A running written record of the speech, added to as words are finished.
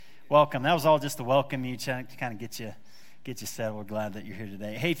Welcome. That was all just to welcome you, to kind of get you settled. We're glad that you're here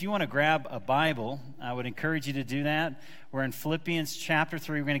today. Hey, if you want to grab a Bible, I would encourage you to do that. We're in Philippians chapter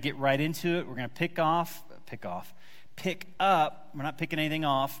 3. We're going to get right into it. We're going to pick up. We're not picking anything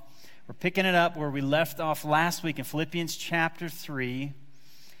off. We're picking it up where we left off last week in Philippians chapter 3,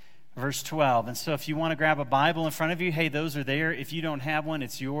 verse 12. And so if you want to grab a Bible in front of you, hey, those are there. If you don't have one,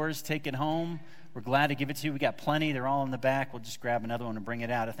 it's yours. Take it home. We're glad to give it to you. We got plenty. They're all in the back. We'll just grab another one and bring it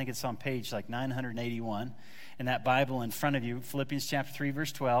out. I think it's on page like 981 in that Bible in front of you, Philippians chapter 3,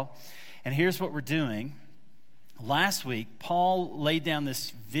 verse 12. And here's what we're doing. Last week, Paul laid down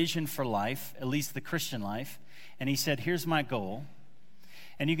this vision for life, at least the Christian life, and he said, here's my goal.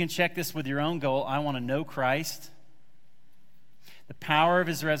 And you can check this with your own goal. I want to know Christ, the power of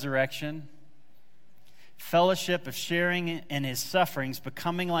his resurrection, fellowship of sharing in his sufferings,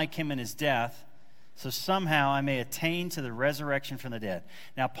 becoming like him in his death, so somehow I may attain to the resurrection from the dead.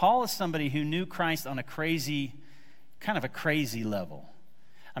 Now, Paul is somebody who knew Christ on a crazy level.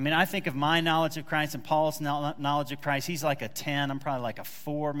 I mean, I think of my knowledge of Christ and Paul's knowledge of Christ. He's like a 10. I'm probably like a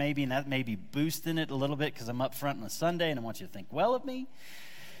 4 maybe, and that may be boosting it a little bit because I'm up front on a Sunday and I want you to think well of me.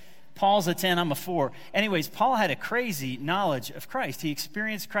 Paul's a 10, I'm a 4. Anyways, Paul had a crazy knowledge of Christ. He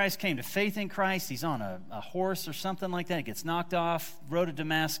experienced Christ, came to faith in Christ. He's on a horse or something like that. He gets knocked off, road to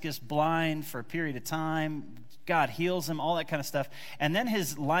Damascus, blind for a period of time. God heals him, all that kind of stuff. And then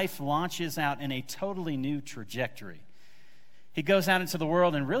his life launches out in a totally new trajectory. He goes out into the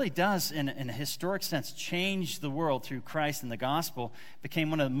world and really does, in a historic sense, change the world through Christ and the gospel, became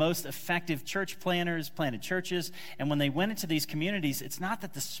one of the most effective church planters, planted churches. And when they went into these communities, it's not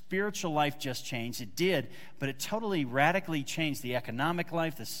that the spiritual life just changed. It did, but it totally radically changed the economic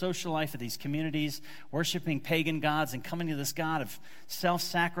life, the social life of these communities, worshiping pagan gods and coming to this God of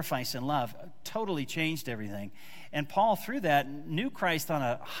self-sacrifice and love. Totally changed everything. And Paul, through that, knew Christ on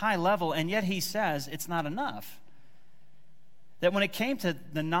a high level, and yet he says it's not enough. That when it came to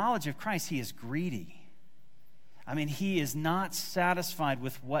the knowledge of Christ, he is greedy. I mean, he is not satisfied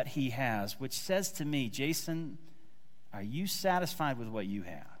with what he has, which says to me, Jason, are you satisfied with what you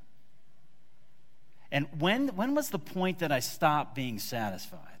have? And when was the point that I stopped being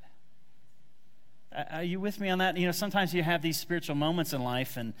satisfied? Are you with me on that? You know, sometimes you have these spiritual moments in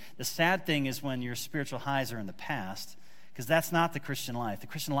life, and the sad thing is when your spiritual highs are in the past, because that's not the Christian life. The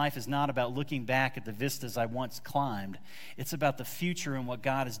Christian life is not about looking back at the vistas I once climbed. It's about the future and what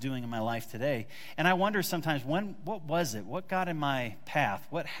God is doing in my life today. And I wonder sometimes, what was it? What got in my path?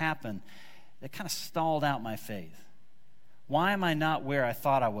 What happened that kind of stalled out my faith? Why am I not where I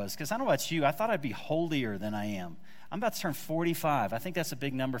thought I was? Because I don't know about you, I thought I'd be holier than I am. I'm about to turn 45. I think that's a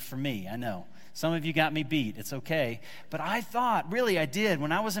big number for me, I know. Some of you got me beat. It's okay. But I thought, really I did.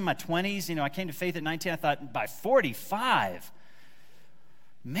 When I was in my 20s, I came to faith at 19, I thought, by 45,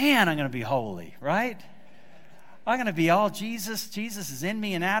 man, I'm going to be holy, right? I'm going to be all Jesus. Jesus is in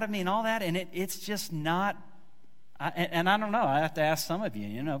me and out of me and all that. And it's just not, and I don't know. I have to ask some of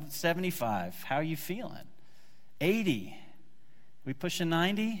you, 75, how are you feeling? 80, we pushing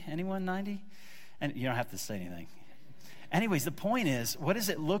 90? Anyone 90? And you don't have to say anything. Anyways, the point is, what does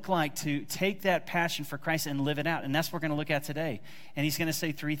it look like to take that passion for Christ and live it out? And that's what we're going to look at today. And he's going to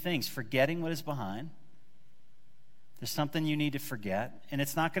say 3 things. Forgetting what is behind. There's something you need to forget, and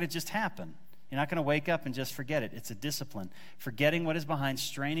it's not going to just happen. You're not going to wake up and just forget it. It's a discipline. Forgetting what is behind,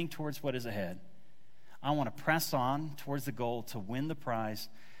 straining towards what is ahead. I want to press on towards the goal to win the prize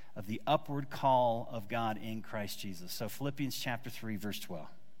of the upward call of God in Christ Jesus. So Philippians chapter 3, verse 12.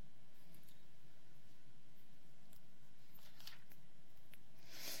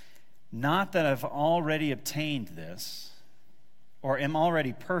 Not that I've already obtained this or am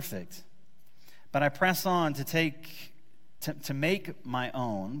already perfect, but I press on to make my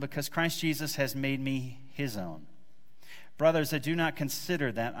own because Christ Jesus has made me his own. Brothers, I do not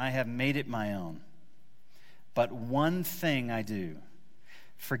consider that I have made it my own, but one thing I do,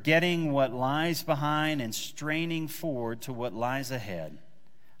 forgetting what lies behind and straining forward to what lies ahead,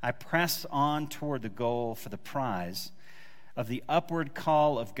 I press on toward the goal for the prize of the upward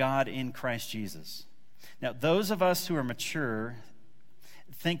call of God in Christ Jesus. Now, those of us who are mature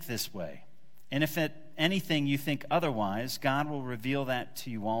think this way. And if at anything you think otherwise, God will reveal that to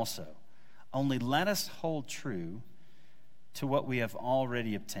you also. Only let us hold true to what we have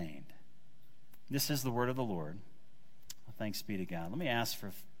already obtained. This is the word of the Lord. Well, thanks be to God. Let me ask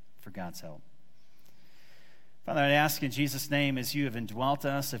for God's help. Father, I ask in Jesus' name, as you have indwelt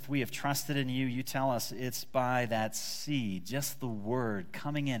us, if we have trusted in you, you tell us it's by that seed, just the word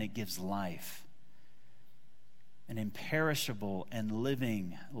coming in, it gives life. An imperishable and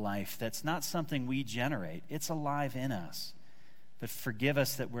living life that's not something we generate. It's alive in us. but forgive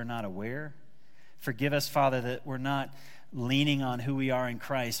us that we're not aware. Forgive us, Father, that we're not leaning on who we are in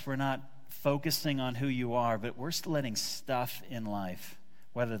Christ. We're not focusing on who you are, but we're still letting stuff in life,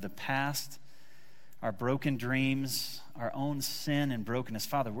 whether the past, our broken dreams, our own sin and brokenness.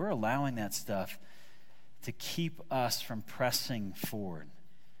 Father, we're allowing that stuff to keep us from pressing forward.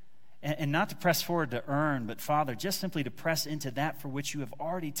 And not to press forward to earn, but Father, just simply to press into that for which you have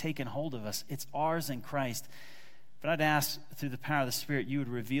already taken hold of us. It's ours in Christ. But I'd ask, through the power of the Spirit, you would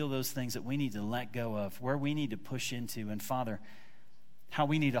reveal those things that we need to let go of, where we need to push into, and Father, how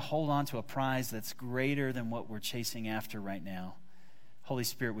we need to hold on to a prize that's greater than what we're chasing after right now. Holy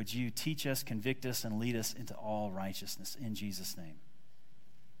Spirit, would you teach us, convict us, and lead us into all righteousness in Jesus' name.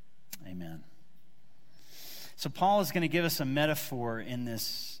 Amen. So Paul is going to give us a metaphor in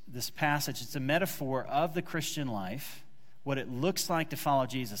this passage. It's a metaphor of the Christian life, what it looks like to follow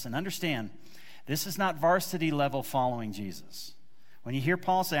Jesus. And understand, this is not varsity level following Jesus. When you hear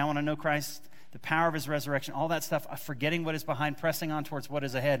Paul say, I want to know Christ, the power of his resurrection, all that stuff, forgetting what is behind, pressing on towards what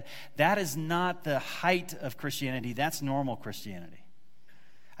is ahead, that is not the height of Christianity. That's normal Christianity.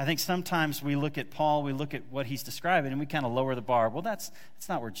 I think sometimes we look at Paul, we look at what he's describing, and we kind of lower the bar. Well, that's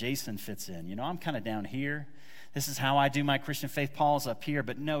not where Jason fits in. You know, I'm kind of down here. This is how I do my Christian faith. Paul's up here.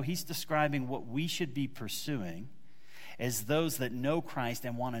 But no, he's describing what we should be pursuing as those that know Christ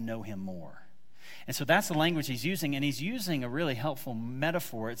and want to know him more. And so that's the language he's using, and he's using a really helpful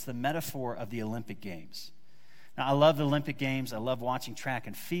metaphor. It's the metaphor of the Olympic Games. Now, I love the Olympic Games. I love watching track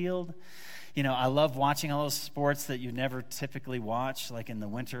and field. You know, I love watching all those sports that you never typically watch, like in the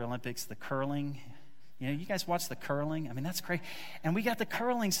Winter Olympics, the curling. You know, you guys watch the curling? I mean, that's great. And we got the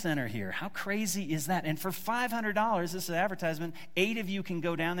curling center here. How crazy is that? And for $500, this is an advertisement, 8 of you can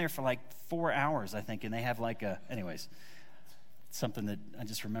go down there for like 4 hours, I think, and they have like anyways, something that I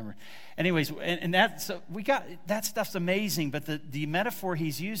just remembered. Anyways, and that, so we got, that stuff's amazing, but the metaphor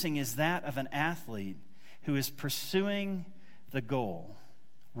he's using is that of an athlete who is pursuing the goal,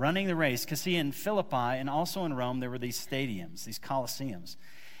 running the race. Because see, in Philippi and also in Rome, there were these stadiums, these coliseums.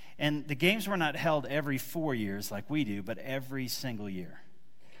 And the games were not held every 4 years like we do, but every single year.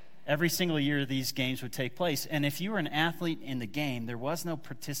 Every single year these games would take place. And if you were an athlete in the game, there was no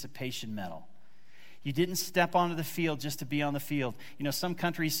participation medal. You didn't step onto the field just to be on the field. You know, some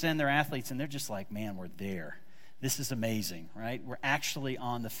countries send their athletes and they're just like, man, we're there. This is amazing, right? We're actually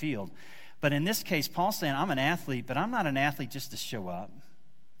on the field. But in this case, Paul's saying, I'm an athlete, but I'm not an athlete just to show up.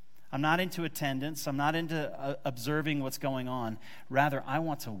 I'm not into attendance. I'm not into observing what's going on. Rather, I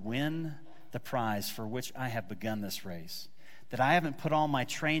want to win the prize for which I have begun this race. That I haven't put all my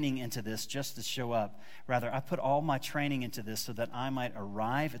training into this just to show up. Rather, I put all my training into this so that I might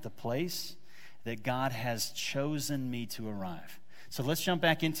arrive at the place that God has chosen me to arrive. So let's jump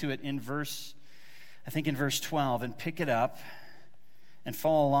back into it in verse 12, and pick it up and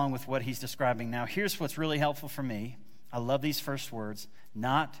follow along with what he's describing. Now, here's what's really helpful for me. I love these first words.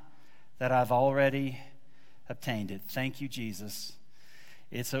 Not that I've already obtained it. Thank you, Jesus.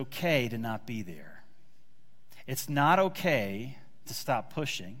 It's okay to not be there. It's not okay to stop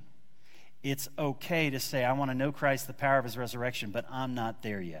pushing. It's okay to say, I want to know Christ, the power of his resurrection, but I'm not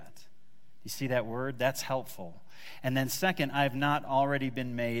there yet. You see that word? That's helpful. And then second, I have not already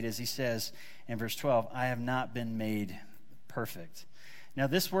been made, as he says in verse 12, I have not been made perfect. Now,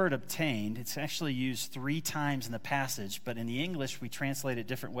 this word obtained, it's actually used 3 times in the passage, but in the English, we translate it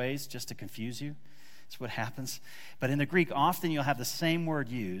different ways just to confuse you. That's what happens. But in the Greek, often you'll have the same word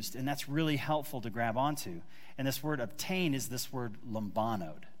used, and that's really helpful to grab onto. And this word obtained is this word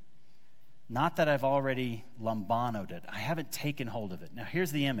lambanoed. Not that I've already lambanoed it. I haven't taken hold of it. Now,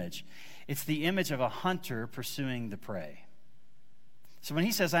 here's the image. It's the image of a hunter pursuing the prey. So when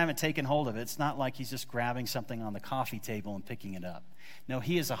he says, I haven't taken hold of it, it's not like he's just grabbing something on the coffee table and picking it up. No,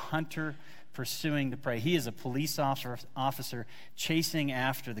 he is a hunter pursuing the prey. He is a police officer chasing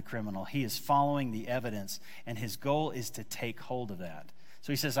after the criminal. He is following the evidence, and his goal is to take hold of that.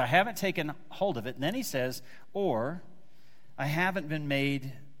 So he says, I haven't taken hold of it. And then he says, or I haven't been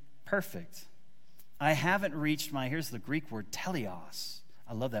made perfect. I haven't reached here's the Greek word, teleos.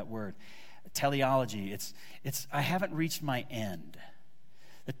 I love that word. Teleology. It's I haven't reached my end.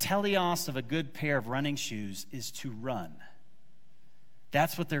 The teleos of a good pair of running shoes is to run.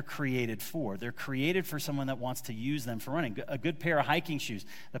 That's what they're created for. They're created for someone that wants to use them for running. A good pair of hiking shoes.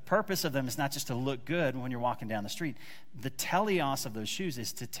 The purpose of them is not just to look good when you're walking down the street. The teleos of those shoes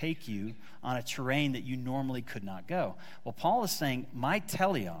is to take you on a terrain that you normally could not go. Well, Paul is saying, my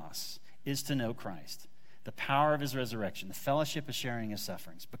teleos is to know Christ, the power of his resurrection, the fellowship of sharing his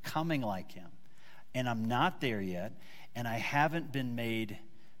sufferings, becoming like him. And I'm not there yet, and I haven't been made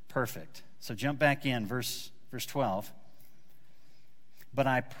perfect. So jump back in, verse 12. but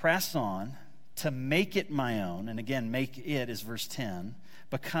I press on to make it my own. And again, make it is verse 10,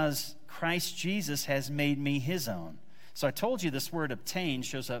 because Christ Jesus has made me his own. So I told you this word obtain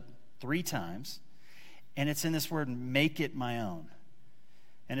shows up 3 times, and it's in this word make it my own.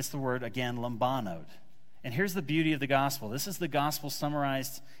 And it's the word, again, lambanoed. And here's the beauty of the gospel. This is the gospel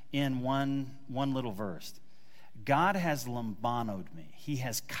summarized in one little verse. God has lambanoed me. He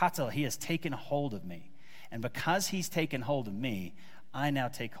has taken hold of me. And because he's taken hold of me, I now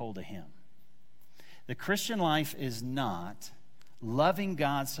take hold of him. The Christian life is not loving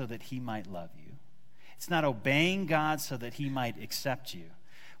God so that he might love you. It's not obeying God so that he might accept you.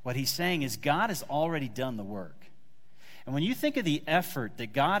 What he's saying is God has already done the work. And when you think of the effort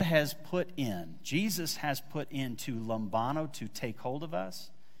that God has put in, Jesus has put into lambano, to take hold of us,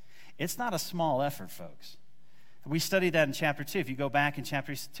 it's not a small effort, folks. We studied that in chapter 2. If you go back in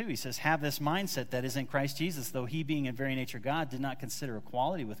chapter 2, he says, have this mindset that is in Christ Jesus, though he being in very nature God, did not consider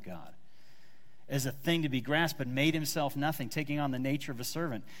equality with God as a thing to be grasped, but made himself nothing, taking on the nature of a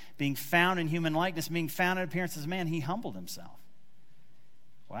servant. Being found in human likeness, being found in appearance as a man, he humbled himself.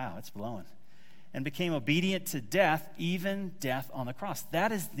 Wow, it's blowing. And became obedient to death, even death on the cross.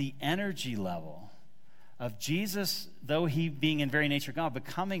 That is the energy level of Jesus, though he being in very nature God,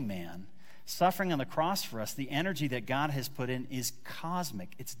 becoming man, suffering on the cross for us. The energy that God has put in is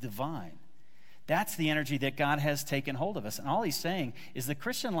cosmic. It's divine. That's the energy that God has taken hold of us. And all he's saying is the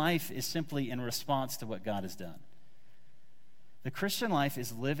Christian life is simply in response to what God has done. The Christian life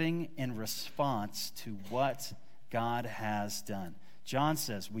is living in response to what God has done. John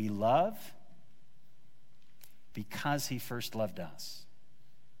says, we love because he first loved us.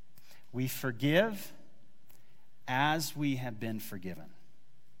 We forgive as we have been forgiven.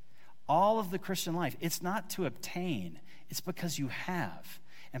 All of the Christian life, it's not to obtain, it's because you have.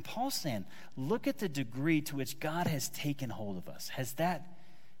 And Paul's saying, look at the degree to which God has taken hold of us. Has that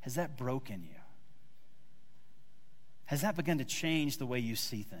broken you? Has that begun to change the way you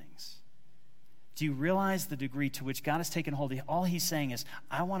see things? Do you realize the degree to which God has taken hold of you? All he's saying is,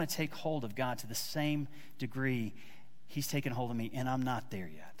 I want to take hold of God to the same degree he's taken hold of me, and I'm not there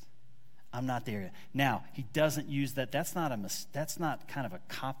yet. I'm not there yet. Now, he doesn't use that. That's not kind of a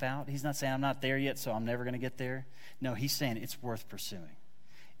cop-out. He's not saying I'm not there yet, so I'm never going to get there. No, he's saying it's worth pursuing.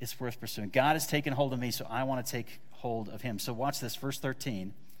 It's worth pursuing. God has taken hold of me, so I want to take hold of him. So watch this, verse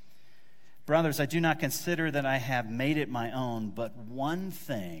 13. Brothers, I do not consider that I have made it my own, but one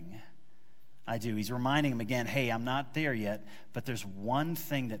thing I do. He's reminding him again, hey, I'm not there yet, but there's one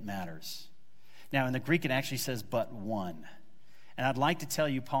thing that matters. Now, in the Greek, it actually says but one. And I'd like to tell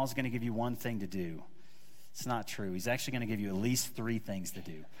you Paul's going to give you one thing to do. It's not true. He's actually going to give you at least 3 things to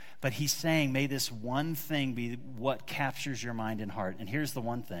do. But he's saying, may this one thing be what captures your mind and heart. And here's the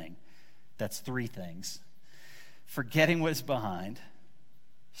one thing. That's 3 things. Forgetting what is behind,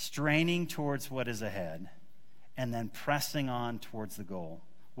 straining towards what is ahead, and then pressing on towards the goal.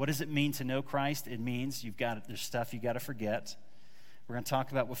 What does it mean to know Christ? It means there's stuff you got to forget. We're going to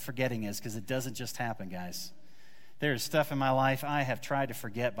talk about what forgetting is, because it doesn't just happen, guys. There's stuff in my life I have tried to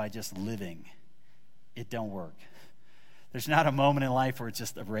forget by just living. It don't work. There's not a moment in life where it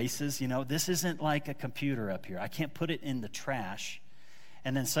just erases. This isn't like a computer up here. I can't put it in the trash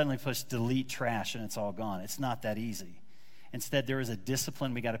and then suddenly push delete trash and it's all gone. It's not that easy. Instead, there is a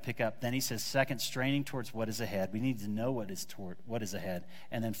discipline we got to pick up. Then he says, second, straining towards what is ahead. We need to know what is ahead.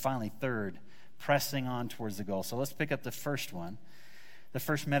 And then finally, third, pressing on towards the goal. So let's pick up the first one, the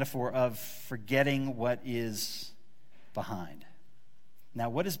first metaphor of forgetting what is behind. Now,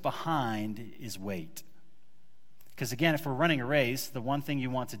 what is behind is weight. Because again, if we're running a race, the one thing you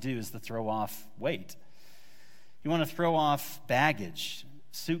want to do is to throw off weight. You want to throw off baggage,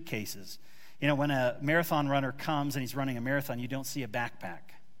 suitcases. When a marathon runner comes and he's running a marathon, you don't see a backpack.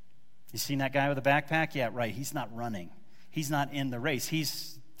 You seen that guy with a backpack? Yeah, right. He's not running. He's not in the race.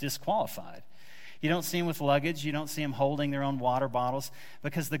 He's disqualified. You don't see him with luggage. You don't see him holding their own water bottles,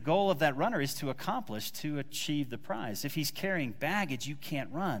 because the goal of that runner is to achieve the prize. If he's carrying baggage, you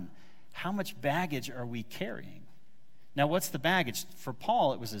can't run. How much baggage are we carrying? Now, what's the baggage? For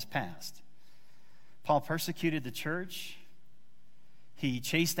Paul, it was his past. Paul persecuted the church. He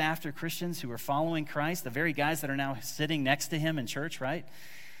chased after Christians who were following Christ, the very guys that are now sitting next to him in church, right?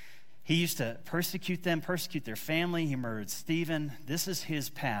 He used to persecute them, persecute their family. He murdered Stephen. This is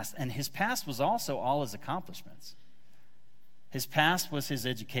his past. And his past was also all his accomplishments. His past was his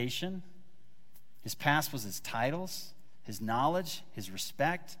education. His past was his titles, his knowledge, his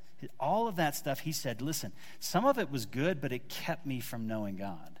respect, all of that stuff. He said, listen, some of it was good, but it kept me from knowing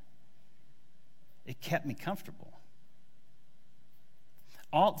God. It kept me comfortable.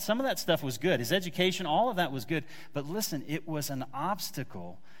 Some of that stuff was good. His education, all of that was good. But listen, it was an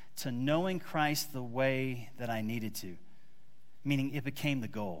obstacle to knowing Christ the way that I needed to, meaning it became the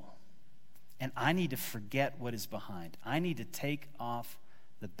goal. And I need to forget what is behind. I need to take off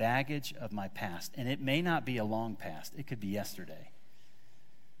the baggage of my past. And it may not be a long past. It could be yesterday.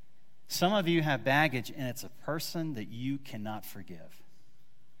 Some of you have baggage, and it's a person that you cannot forgive.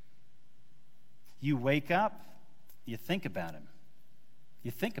 You wake up, you think about him.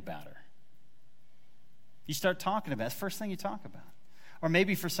 You think about her. You start talking about it. It's the first thing you talk about. Or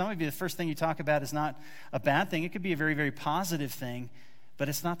maybe for some of you, the first thing you talk about is not a bad thing. It could be a very, very positive thing, but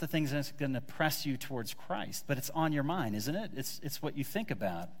it's not the things that's going to press you towards Christ. But it's on your mind, isn't it? It's what you think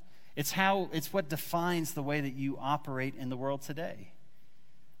about. It's what defines the way that you operate in the world today.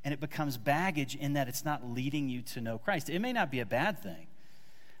 And it becomes baggage in that it's not leading you to know Christ. It may not be a bad thing,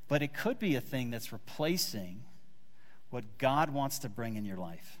 but it could be a thing that's replacing what God wants to bring in your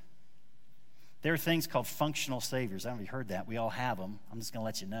life. There are things called functional saviors. I don't know if you heard that. We all have them. I'm just going to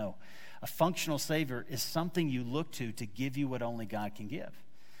let you know. A functional savior is something you look to give you what only God can give.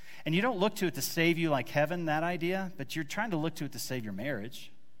 And you don't look to it to save you like heaven, that idea, but you're trying to look to it to save your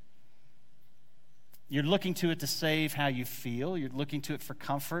marriage. You're looking to it to save how you feel. You're looking to it for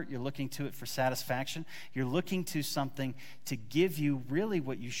comfort. You're looking to it for satisfaction. You're looking to something to give you really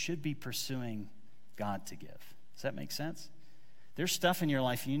what you should be pursuing God to give. Does that make sense? There's stuff in your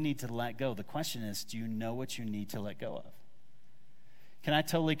life you need to let go. The question is, do you know what you need to let go of? Can I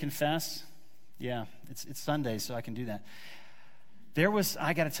totally confess? Yeah, it's Sunday, so I can do that.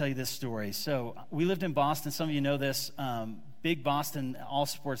 I got to tell you this story. So we lived in Boston. Some of you know this. Big Boston, all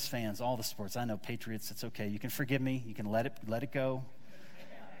sports fans, all the sports. I know Patriots, it's okay. You can forgive me. You can let it go.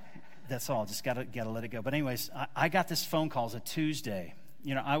 That's all. Just got to let it go. But anyways, I got this phone call. It was a Tuesday.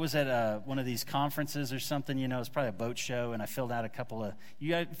 I was at one of these conferences or something, it's probably a boat show, and I filled out a couple of,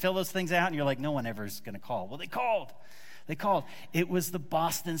 you fill those things out, and you're like, no one ever is going to call. Well, they called. It was the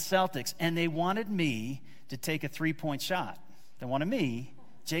Boston Celtics, and they wanted me to take a 3-point shot. They wanted me,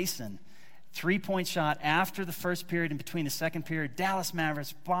 Jason, 3-point shot after the first period and between the second period. Dallas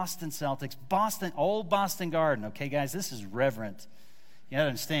Mavericks, Boston Celtics, old Boston Garden. Okay, guys, this is reverent. You got to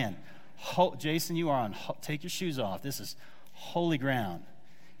understand. Jason, you are take your shoes off. This is holy ground.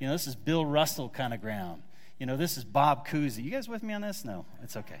 This is Bill Russell kind of ground. This is Bob Cousy. You guys with me on this? No,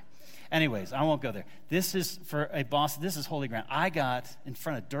 it's okay. Anyways, I won't go there. This is for a Boston. This is holy ground. I got in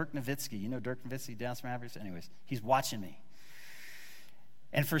front of Dirk Nowitzki. You know Dirk Nowitzki, Dallas Mavericks? Anyways, he's watching me.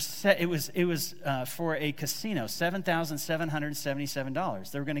 And it was for a casino,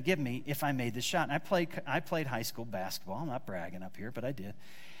 $7,777. They were going to give me if I made this shot. And I played high school basketball. I'm not bragging up here, but I did.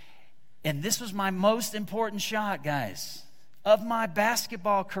 And this was my most important shot, guys, of my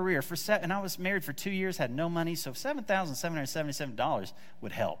basketball career. And I was married for 2 years, had no money, so $7,777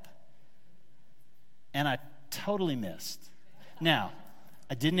 would help. And I totally missed. Now,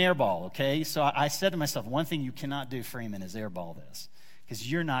 I didn't airball, okay? So I said to myself, one thing you cannot do, Freeman, is airball this,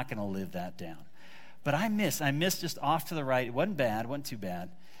 because you're not going to live that down. But I missed just off to the right. It wasn't bad, it wasn't too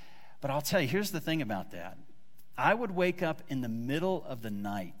bad. But I'll tell you, here's the thing about that. I would wake up in the middle of the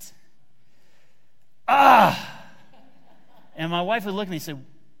night. And my wife would look at me and say,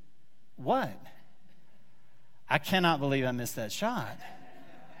 what? I cannot believe I missed that shot.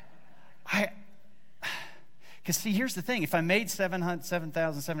 Because see, here's the thing. If I made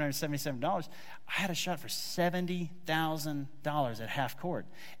 $7,777, I had a shot for $70,000 at half court.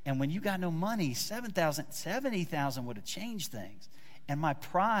 And when you got no money, $70,000 would have changed things. And my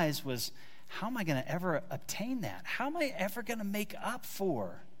prize was, how am I going to ever obtain that? How am I ever going to make up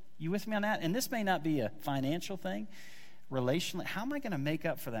for? You with me on that? And this may not be a financial thing, relationally. How am I going to make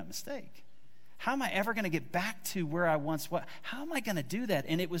up for that mistake? How am I ever going to get back to where I once was? How am I going to do that?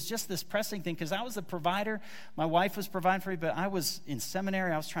 And it was just this pressing thing because I was the provider. My wife was providing for me, but I was in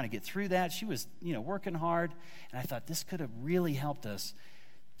seminary. I was trying to get through that. She was, working hard. And I thought, this could have really helped us.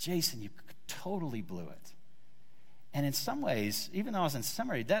 Jason, you totally blew it. And in some ways, even though I was in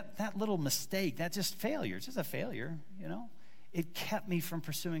seminary, that little mistake, that just failure, it's just a failure, it kept me from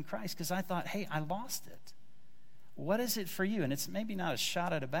pursuing Christ because I thought, hey, I lost it. What is it for you? And it's maybe not a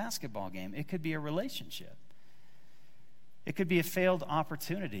shot at a basketball game. It could be a relationship. It could be a failed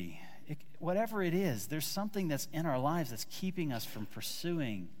opportunity. Whatever it is, there's something that's in our lives that's keeping us from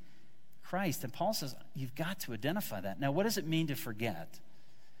pursuing Christ. And Paul says, you've got to identify that. Now, what does it mean to forget?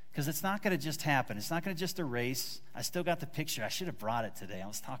 Because it's not going to just happen. It's not going to just erase. I still got the picture. I should have brought it today. I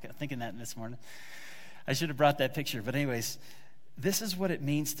was thinking that this morning. I should have brought that picture. But anyways, this is what it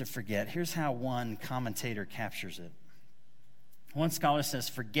means to forget. Here's how one commentator captures it. One scholar says,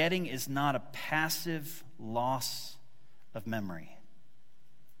 forgetting is not a passive loss of memory.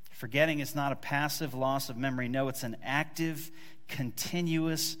 Forgetting is not a passive loss of memory. No, it's an active,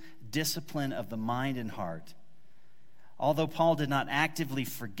 continuous discipline of the mind and heart. Although Paul did not actively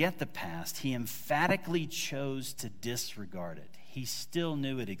forget the past, he emphatically chose to disregard it. He still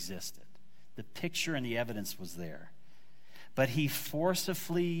knew it existed. The picture and the evidence was there. But he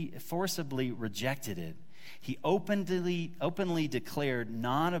forcibly rejected it. He openly declared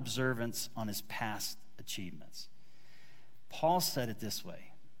non-observance on his past achievements. Paul said it this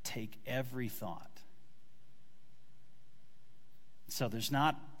way: take every thought. So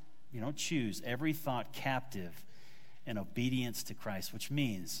you don't choose, every thought captive in obedience to Christ, which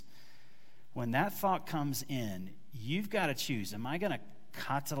means when that thought comes in, you've got to choose. Am I going to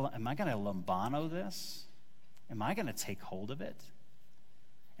lambano this? Am I going to take hold of it?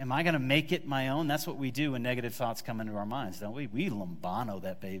 Am I going to make it my own? That's what we do when negative thoughts come into our minds, don't we? We lambano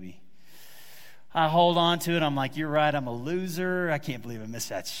that baby. I hold on to it. I'm like, you're right, I'm a loser. I can't believe I missed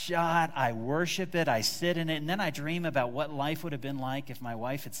that shot. I worship it. I sit in it. And then I dream about what life would have been like if my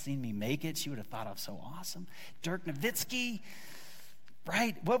wife had seen me make it. She would have thought I was so awesome. Dirk Nowitzki,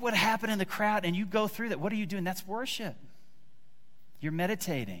 right? What would happen in the crowd? And you go through that. What are you doing? That's worship. You're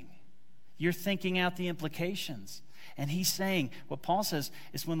meditating. You're thinking out the implications. And he's saying, what Paul says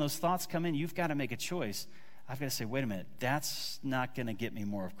is when those thoughts come in, you've got to make a choice. I've got to say, wait a minute, that's not going to get me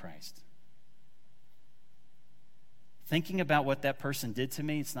more of Christ. Thinking about what that person did to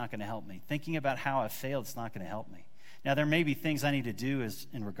me, it's not going to help me. Thinking about how I failed, it's not going to help me. Now, there may be things I need to do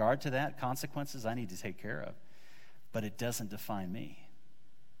in regard to that, consequences I need to take care of, but it doesn't define me.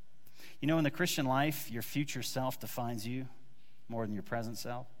 You know, in the Christian life, your future self defines you more than your present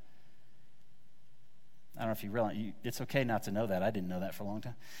self. I don't know if you realize, it's okay not to know that. I didn't know that for a long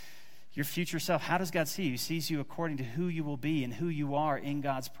time. Your future self, how does God see you? He sees you according to who you will be and who you are in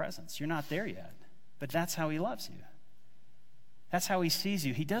God's presence. You're not there yet, but that's how he loves you. That's how he sees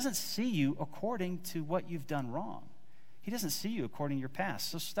you. He doesn't see you according to what you've done wrong. He doesn't see you according to your past.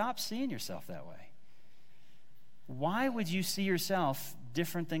 So stop seeing yourself that way. Why would you see yourself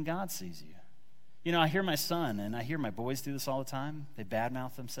different than God sees you? You know, I hear my son and I hear my boys do this all the time. They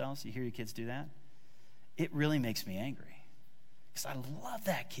badmouth themselves. You hear your kids do that? It really makes me angry because I love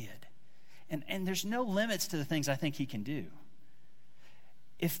that kid. And there's no limits to the things I think he can do.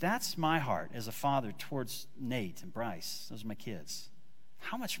 If that's my heart as a father towards Nate and Bryce, those are my kids,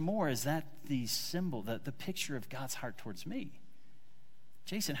 how much more is that the symbol, the picture of God's heart towards me?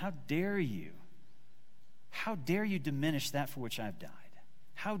 Jason, how dare you? How dare you diminish that for which I've died?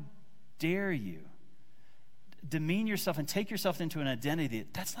 How dare you demean yourself and take yourself into an identity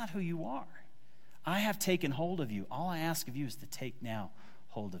that's not who you are? I have taken hold of you. All I ask of you is to take now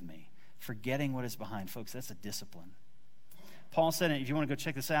hold of me. Forgetting what is behind. Folks, that's a discipline. Paul said, if you want to go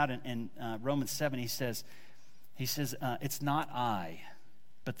check this out in Romans 7, he says, it's not I,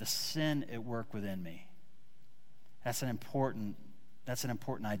 but the sin at work within me. That's an important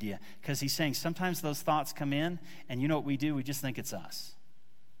idea. Because he's saying sometimes those thoughts come in, and you know what we do? We just think it's us.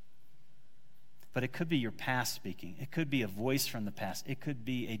 But it could be your past speaking. It could be a voice from the past. It could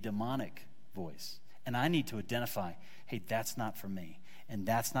be a demonic voice. And I need to identify, hey, that's not from me, and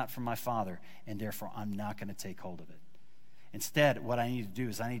that's not from my father, and therefore I'm not going to take hold of it. Instead, what I need to do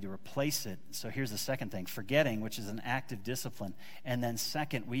is I need to replace it. So here's the second thing, forgetting, which is an active discipline. And then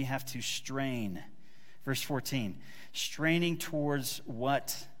second, we have to strain. Verse 14, straining towards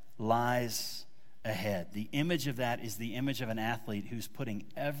what lies ahead. The image of that is the image of an athlete who's putting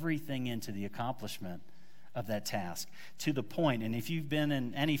everything into the accomplishment of that task to the point, and if you've been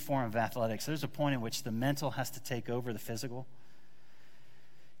in any form of athletics, there's a point in which the mental has to take over the physical.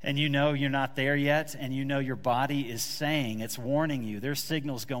 And you know you're not there yet, and you know your body is saying, it's warning you. There's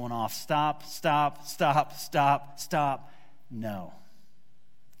signals going off. Stop, stop, stop, stop, stop. No.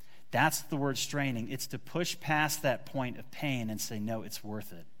 That's the word straining. It's to push past that point of pain and say, no, it's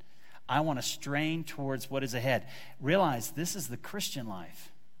worth it. I want to strain towards what is ahead. Realize this is the Christian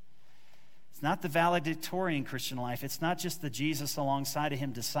life. It's not the valedictorian Christian life. It's not just the Jesus alongside of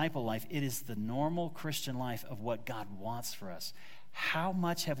him disciple life. It is the normal Christian life of what God wants for us. How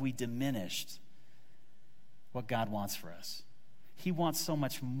much have we diminished what God wants for us? He wants so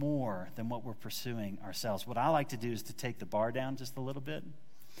much more than what we're pursuing ourselves. What I like to do is to take the bar down just a little bit.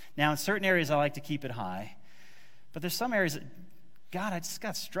 Now, in certain areas, I like to keep it high. But there's some areas that, God, I just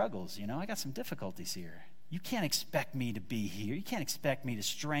got struggles, I got some difficulties here. You can't expect me to be here. You can't expect me to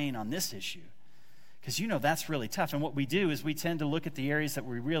strain on this issue because that's really tough. And what we do is we tend to look at the areas that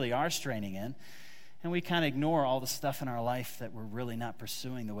we really are straining in, and we kind of ignore all the stuff in our life that we're really not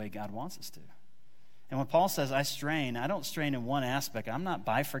pursuing the way God wants us to. And when Paul says, I strain, I don't strain in one aspect. I'm not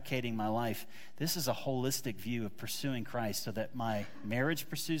bifurcating my life. This is a holistic view of pursuing Christ so that my marriage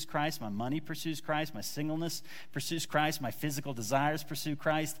pursues Christ, my money pursues Christ, my singleness pursues Christ, my physical desires pursue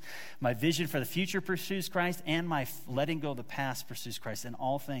Christ, my vision for the future pursues Christ, and my letting go of the past pursues Christ. In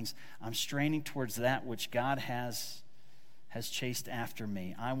all things, I'm straining towards that which God has chased after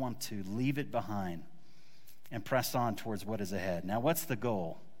me. I want to leave it behind and press on towards what is ahead. Now, what's the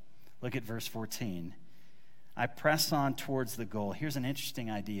goal? Look at verse 14. I press on towards the goal. Here's an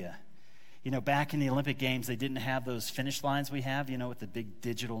interesting idea. You know, back in the Olympic Games, they didn't have those finish lines we have, you know, with the big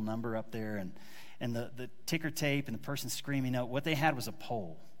digital number up there and the ticker tape and the person screaming out. What they had was a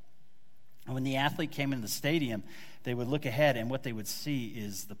pole. And when the athlete came into the stadium, they would look ahead, and what they would see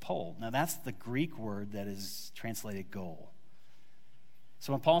is the pole. Now, that's the Greek word that is translated goal.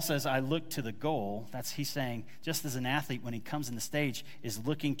 So when Paul says, I look to the goal, he's saying, just as an athlete, when he comes in the stage, is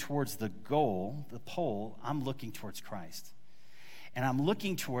looking towards the goal, the pole, I'm looking towards Christ. And I'm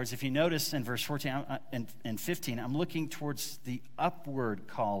looking towards, if you notice in verse 14 and 15, I'm looking towards the upward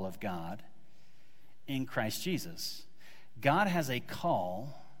call of God in Christ Jesus. God has a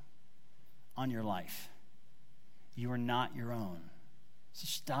call on your life. You are not your own. So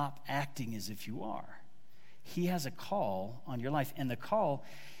stop acting as if you are. He has a call on your life. And the call,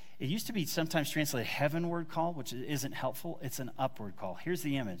 it used to be sometimes translated heavenward call, which isn't helpful. It's an upward call. Here's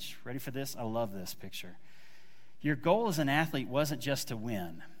the image. Ready for this? I love this picture. Your goal as an athlete wasn't just to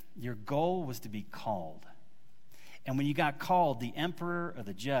win. Your goal was to be called. And when you got called, the emperor or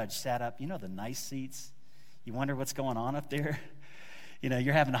the judge sat up, you know, the nice seats. You wonder what's going on up there. You know,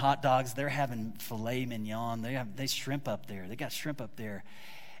 you're having hot dogs. They're having filet mignon. They shrimp up there. They got shrimp up there.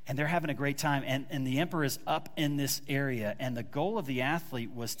 And they're having a great time. And the emperor is up in this area. And the goal of the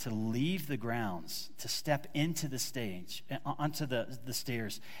athlete was to leave the grounds, to step into the stage, onto the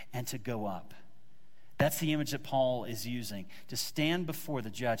stairs, and to go up. That's the image that Paul is using, to stand before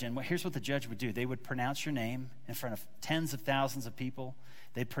the judge. And here's what the judge would do. They would pronounce your name in front of tens of thousands of people.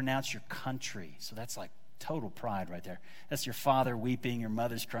 They'd pronounce your country. So that's like total pride right there. That's your father weeping, your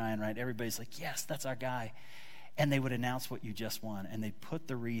mother's crying, right? Everybody's like, yes, that's our guy. And they would announce what you just won, and they'd put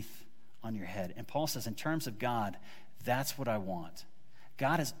the wreath on your head. And Paul says, in terms of God, that's what I want.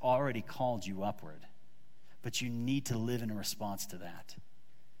 God has already called you upward, but you need to live in response to that.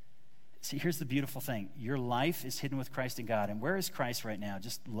 See, here's the beautiful thing. Your life is hidden with Christ in God. And where is Christ right now?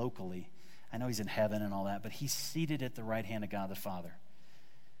 Just locally. I know he's in heaven and all that, but he's seated at the right hand of God the Father.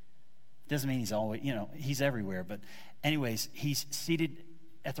 Doesn't mean he's always, you know, he's everywhere. But anyways, he's seated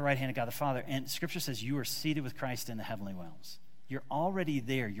at the right hand of God the Father. And Scripture says you are seated with Christ in the heavenly realms. You're already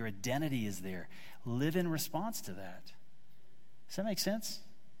there. Your identity is there. Live in response to that. Does that make sense?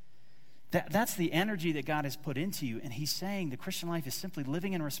 That's the energy that God has put into you. And he's saying the Christian life is simply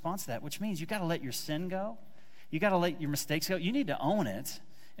living in response to that, which means you've got to let your sin go. You've got to let your mistakes go. You need to own it.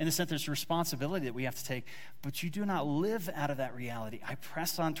 In the sense, there's responsibility that we have to take. But you do not live out of that reality. I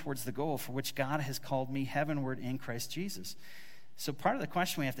press on towards the goal for which God has called me heavenward in Christ Jesus. So part of the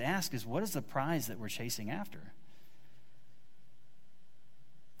question we have to ask is, what is the prize that we're chasing after?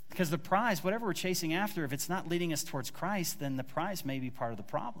 Because the prize, whatever we're chasing after, if it's not leading us towards Christ, then the prize may be part of the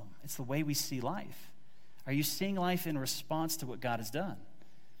problem. It's the way we see life. Are you seeing life in response to what God has done?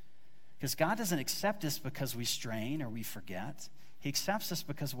 Because God doesn't accept us because we strain or we forget. He accepts us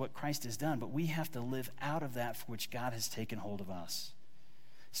because of what Christ has done, but we have to live out of that for which God has taken hold of us.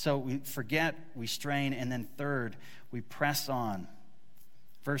 So we forget, we strain, and then third, we press on.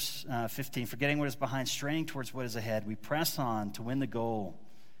 Verse 15, forgetting what is behind, straining towards what is ahead. We press on to win the goal,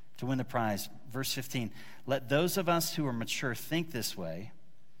 to win the prize. Verse 15, let those of us who are mature think this way.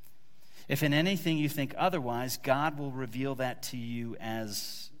 If in anything you think otherwise, God will reveal that to you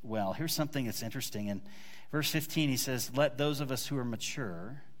as well. Here's something that's interesting. In verse 15, he says, let those of us who are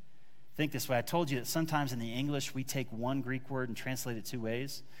mature think this way. I told you that sometimes in the English, we take one Greek word and translate it two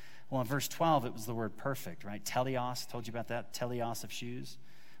ways. Well, in verse 12, it was the word perfect, right? Teleos, told you about that, teleos of shoes.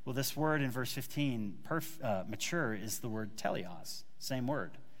 Well, this word in verse 15, mature, is the word teleos, same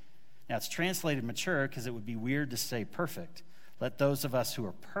word. Now, it's translated mature because it would be weird to say perfect. Let those of us who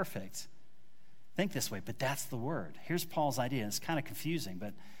are perfect think this way, but that's the word. Here's Paul's idea. It's kind of confusing,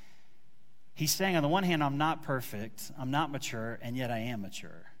 but he's saying on the one hand, I'm not perfect, I'm not mature, and yet I am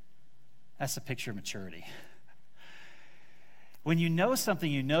mature. That's a picture of maturity. When you know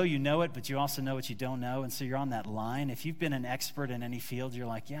something, you know it, but you also know what you don't know, and so you're on that line. If you've been an expert in any field, you're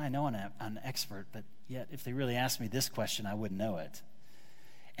like, yeah, I know I'm an expert, but yet if they really asked me this question, I wouldn't know it.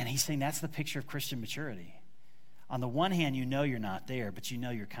 And he's saying that's the picture of Christian maturity. On the one hand, you know you're not there, but you know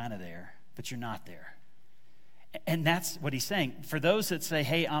you're kind of there, but you're not there. And that's what he's saying. For those that say,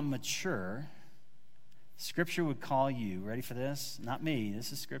 hey, I'm mature, Scripture would call you, ready for this? Not me,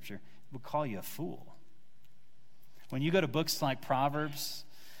 this is Scripture. It would call you a fool. When you go to books like Proverbs,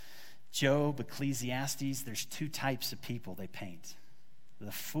 Job, Ecclesiastes, there's two types of people they paint.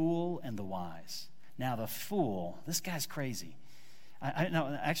 The fool and the wise. Now the fool, this guy's crazy. I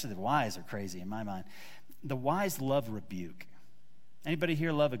know, actually the wise are crazy in my mind. The wise love rebuke. Anybody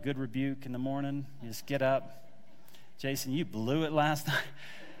here love a good rebuke in the morning? You just get up. Jason, you blew it last night.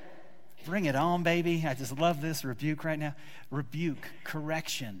 Bring it on, baby. I just love this rebuke right now. Rebuke,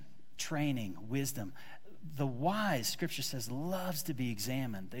 correction, training, wisdom. The wise, Scripture says, loves to be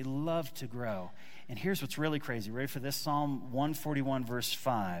examined. They love to grow. And here's what's really crazy. Ready for this? Psalm 141, verse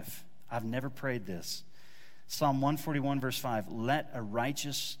 5. I've never prayed this. Psalm 141, verse 5. Let a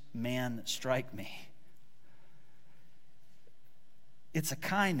righteous man strike me. It's a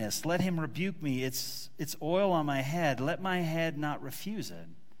kindness. Let him rebuke me. It's oil on my head. Let my head not refuse it.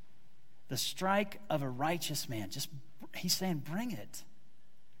 The strike of a righteous man. He's saying, bring it.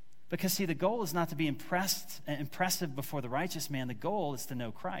 Because, see, the goal is not to be impressive before the righteous man. The goal is to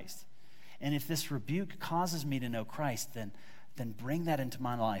know Christ. And if this rebuke causes me to know Christ, then bring that into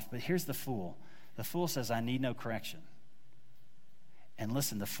my life. But here's the fool. The fool says, I need no correction. And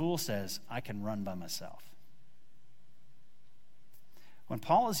listen, the fool says, I can run by myself. When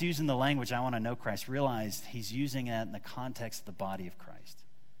Paul is using the language, I want to know Christ, realize he's using that in the context of the body of Christ.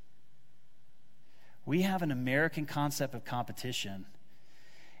 We have an American concept of competition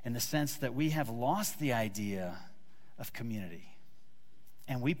in the sense that we have lost the idea of community.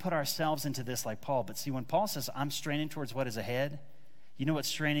 And we put ourselves into this like Paul. But see, when Paul says, I'm straining towards what is ahead, you know what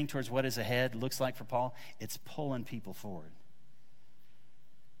straining towards what is ahead looks like for Paul? It's pulling people forward.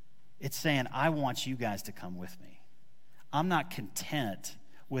 It's saying, I want you guys to come with me. I'm not content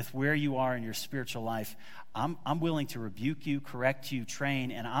with where you are in your spiritual life. I'm willing to rebuke you, correct you,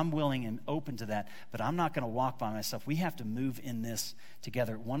 train, and I'm willing and open to that, but I'm not going to walk by myself. We have to move in this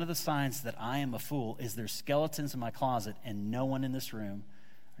together. One of the signs that I am a fool is there's skeletons in my closet, and no one in this room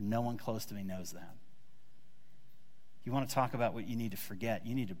or no one close to me knows that. You want to talk about what you need to forget,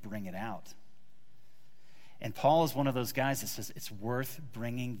 you need to bring it out. And Paul is one of those guys that says it's worth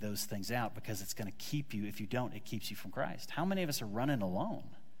bringing those things out because it's going to keep you. If you don't, it keeps you from Christ. How many of us are running alone?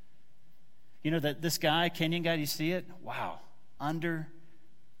 You know, that this guy, Kenyan guy, do you see it? Wow, under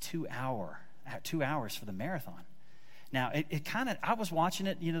 2 hours for the marathon. Now, it kind of, I was watching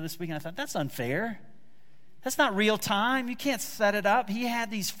it, this week, and I thought, that's unfair. That's not real time. You can't set it up. He had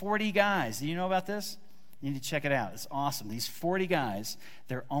these 40 guys. Do you know about this? You need to check it out. It's awesome. These 40 guys,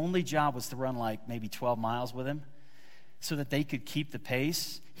 their only job was to run like maybe 12 miles with him so that they could keep the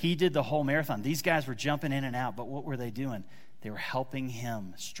pace. He did the whole marathon. These guys were jumping in and out, but what were they doing? They were helping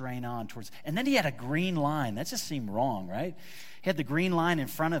him strain on towards. And then he had a green line. That just seemed wrong, right? He had the green line in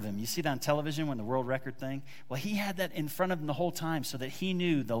front of him. You see that on television when the world record thing? Well, he had that in front of him the whole time so that he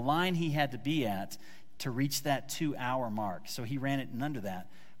knew the line he had to be at to reach that 2-hour mark. So he ran it in under that.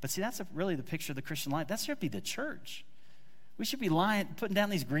 But see, that's really the picture of the Christian life. That should be the church. We should be putting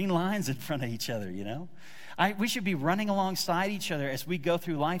down these green lines in front of each other, We should be running alongside each other as we go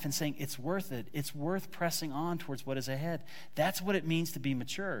through life and saying, it's worth it. It's worth pressing on towards what is ahead. That's what it means to be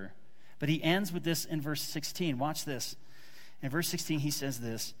mature. But he ends with this in verse 16. Watch this. In verse 16, he says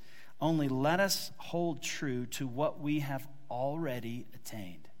this, only let us hold true to what we have already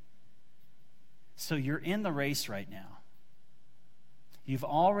attained. So you're in the race right now. You've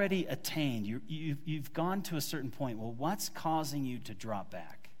already attained. You've gone to a certain point. Well, what's causing you to drop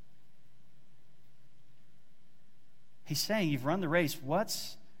back? He's saying you've run the race.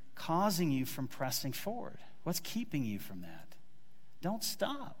 What's causing you from pressing forward? What's keeping you from that? Don't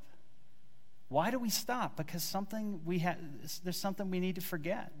stop. Why do we stop? Because there's something we need to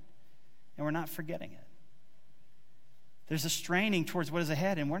forget, and we're not forgetting it. There's a straining towards what is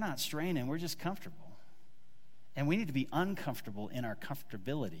ahead, and we're not straining. We're just comfortable. And we need to be uncomfortable in our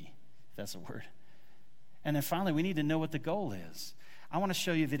comfortability, if that's a word. And then finally, we need to know what the goal is. I want to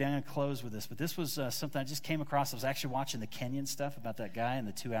show you that I'm going to close with this, but this was something I just came across. I was actually watching the Kenyan stuff about that guy in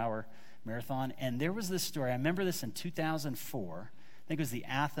the 2-hour marathon, and there was this story. I remember this in 2004. I think it was the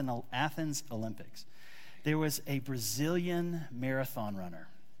Athens Olympics. There was a Brazilian marathon runner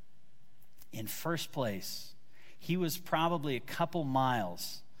in first place. He was probably a couple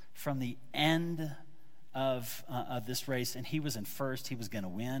miles from the end of this race, and he was in first. He was going to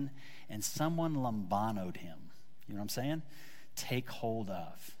win, and someone lambanoed him. You know what I'm saying? Take hold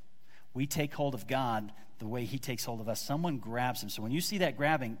of. We take hold of God the way he takes hold of us. Someone grabs him. So when you see that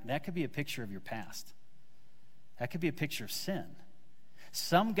grabbing, that could be a picture of your past. That could be a picture of sin.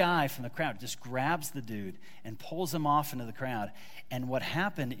 Some guy from the crowd just grabs the dude and pulls him off into the crowd. And what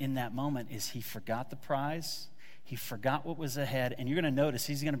happened in that moment is he forgot the prize. He forgot what was ahead. And you're going to notice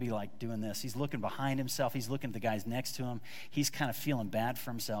he's going to be like doing this. He's looking behind himself. He's looking at the guys next to him. He's kind of feeling bad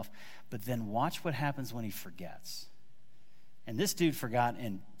for himself. But then watch what happens when he forgets. And this dude forgot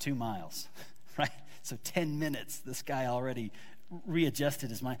in 2 miles, right? So 10 minutes, this guy already readjusted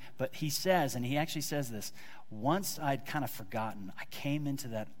his mind. But he says, and he actually says this, once I'd kind of forgotten, I came into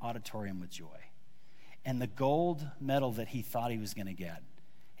that auditorium with joy. And the gold medal that he thought he was going to get,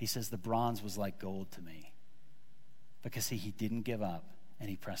 he says the bronze was like gold to me. Because he didn't give up and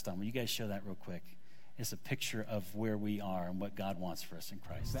he pressed on. Will you guys show that real quick? It's a picture of where we are and what God wants for us in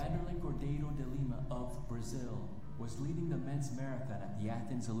Christ. Vanderlei Cordeiro de Lima of Brazil was leading the men's marathon at the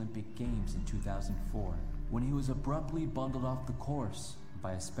Athens Olympic Games in 2004 when he was abruptly bundled off the course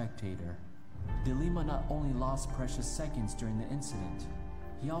by a spectator. De Lima not only lost precious seconds during the incident,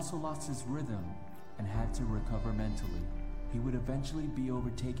 he also lost his rhythm and had to recover mentally. He would eventually be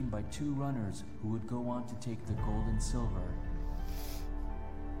overtaken by 2 runners who would go on to take the gold and silver.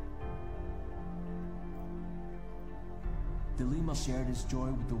 De Lima shared his joy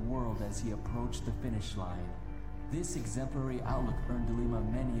with the world as he approached the finish line. This exemplary outlook earned De Lima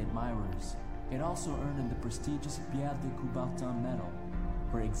many admirers. It also earned him the prestigious Pierre de Coubertin Medal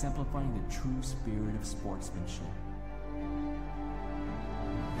for exemplifying the true spirit of sportsmanship.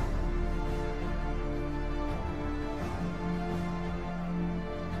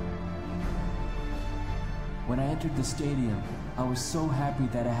 When I entered the stadium, I was so happy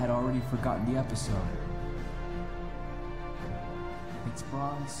that I had already forgotten the episode. It's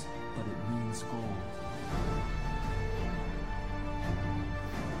bronze, but it means gold.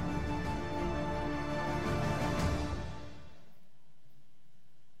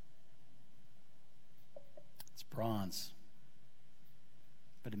 It's bronze,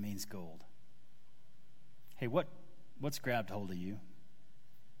 but it means gold. Hey, what's grabbed hold of you?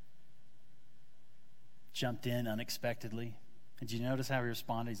 Jumped in unexpectedly. And did you notice how he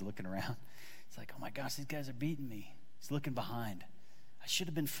responded? He's looking around. He's like, oh my gosh, these guys are beating me. He's looking behind. I should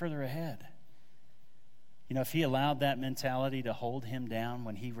have been further ahead. You know, if he allowed that mentality to hold him down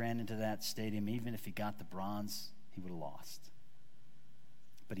when he ran into that stadium, even if he got the bronze, he would have lost.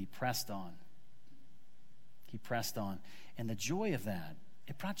 But he pressed on. He pressed on. And the joy of that,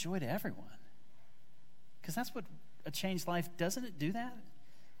 it brought joy to everyone. Because that's what a changed life, doesn't it do that?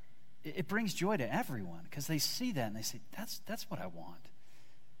 It brings joy to everyone because they see that and they say, that's what I want.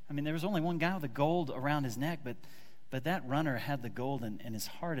 I mean, there was only one guy with the gold around his neck, but that runner had the gold in his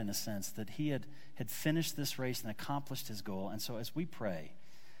heart in a sense that he had finished this race and accomplished his goal. And so as we pray,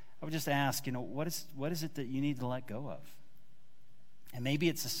 I would just ask, what is it that you need to let go of? And maybe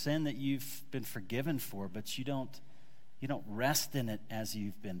it's a sin that you've been forgiven for, but you don't rest in it as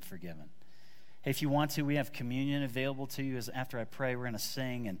you've been forgiven. Hey, if you want to, we have communion available to you. As after I pray, we're going to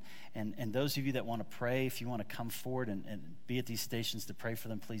sing. And those of you that want to pray, if you want to come forward and be at these stations to pray for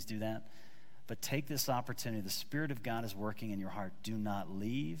them, please do that. But take this opportunity. The Spirit of God is working in your heart. Do not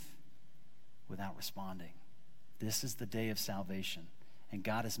leave without responding. This is the day of salvation. And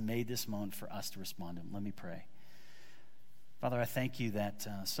God has made this moment for us to respond to Him. Let me pray. Father, I thank you that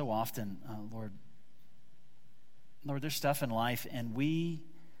so often, Lord, there's stuff in life, and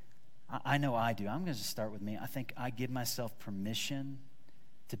I know I do. I'm going to just start with me. I think I give myself permission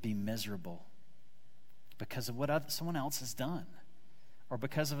to be miserable because of what someone else has done, or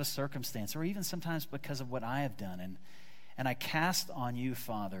because of a circumstance, or even sometimes because of what I have done. And I cast on you,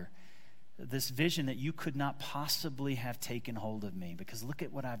 Father, this vision that you could not possibly have taken hold of me, because look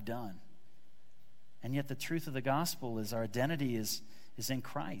at what I've done. And yet the truth of the gospel is our identity is in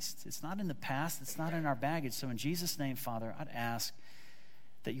Christ. It's not in the past. It's not in our baggage. So in Jesus' name, Father, I'd ask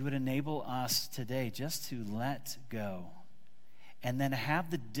that you would enable us today just to let go, and then have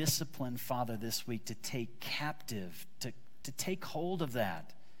the discipline, Father, this week to take captive, to take hold of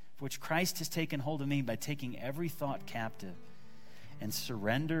that, which Christ has taken hold of me by taking every thought captive, and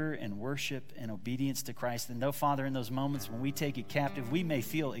surrender and worship and obedience to Christ. And though, Father, in those moments when we take it captive, we may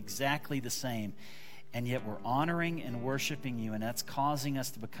feel exactly the same, and yet we're honoring and worshiping you, and that's causing us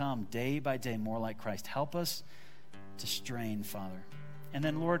to become day by day more like Christ. Help us to strain, Father. And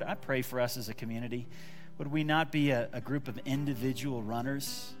then, Lord, I pray for us as a community. Would we not be a group of individual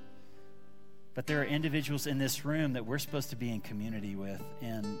runners, but there are individuals in this room that we're supposed to be in community with,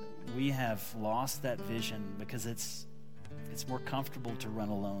 and we have lost that vision because it's more comfortable to run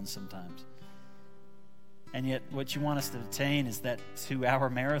alone sometimes. And yet what you want us to attain is that 2-hour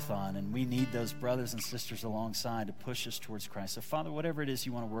marathon, and we need those brothers and sisters alongside to push us towards Christ. So, Father, whatever it is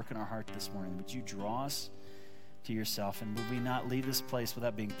you want to work in our heart this morning, would you draw us to yourself. And would we not leave this place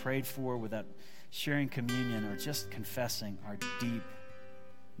without being prayed for, without sharing communion, or just confessing our deep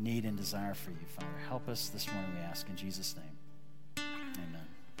need and desire for you, Father. Help us this morning, we ask in Jesus' name.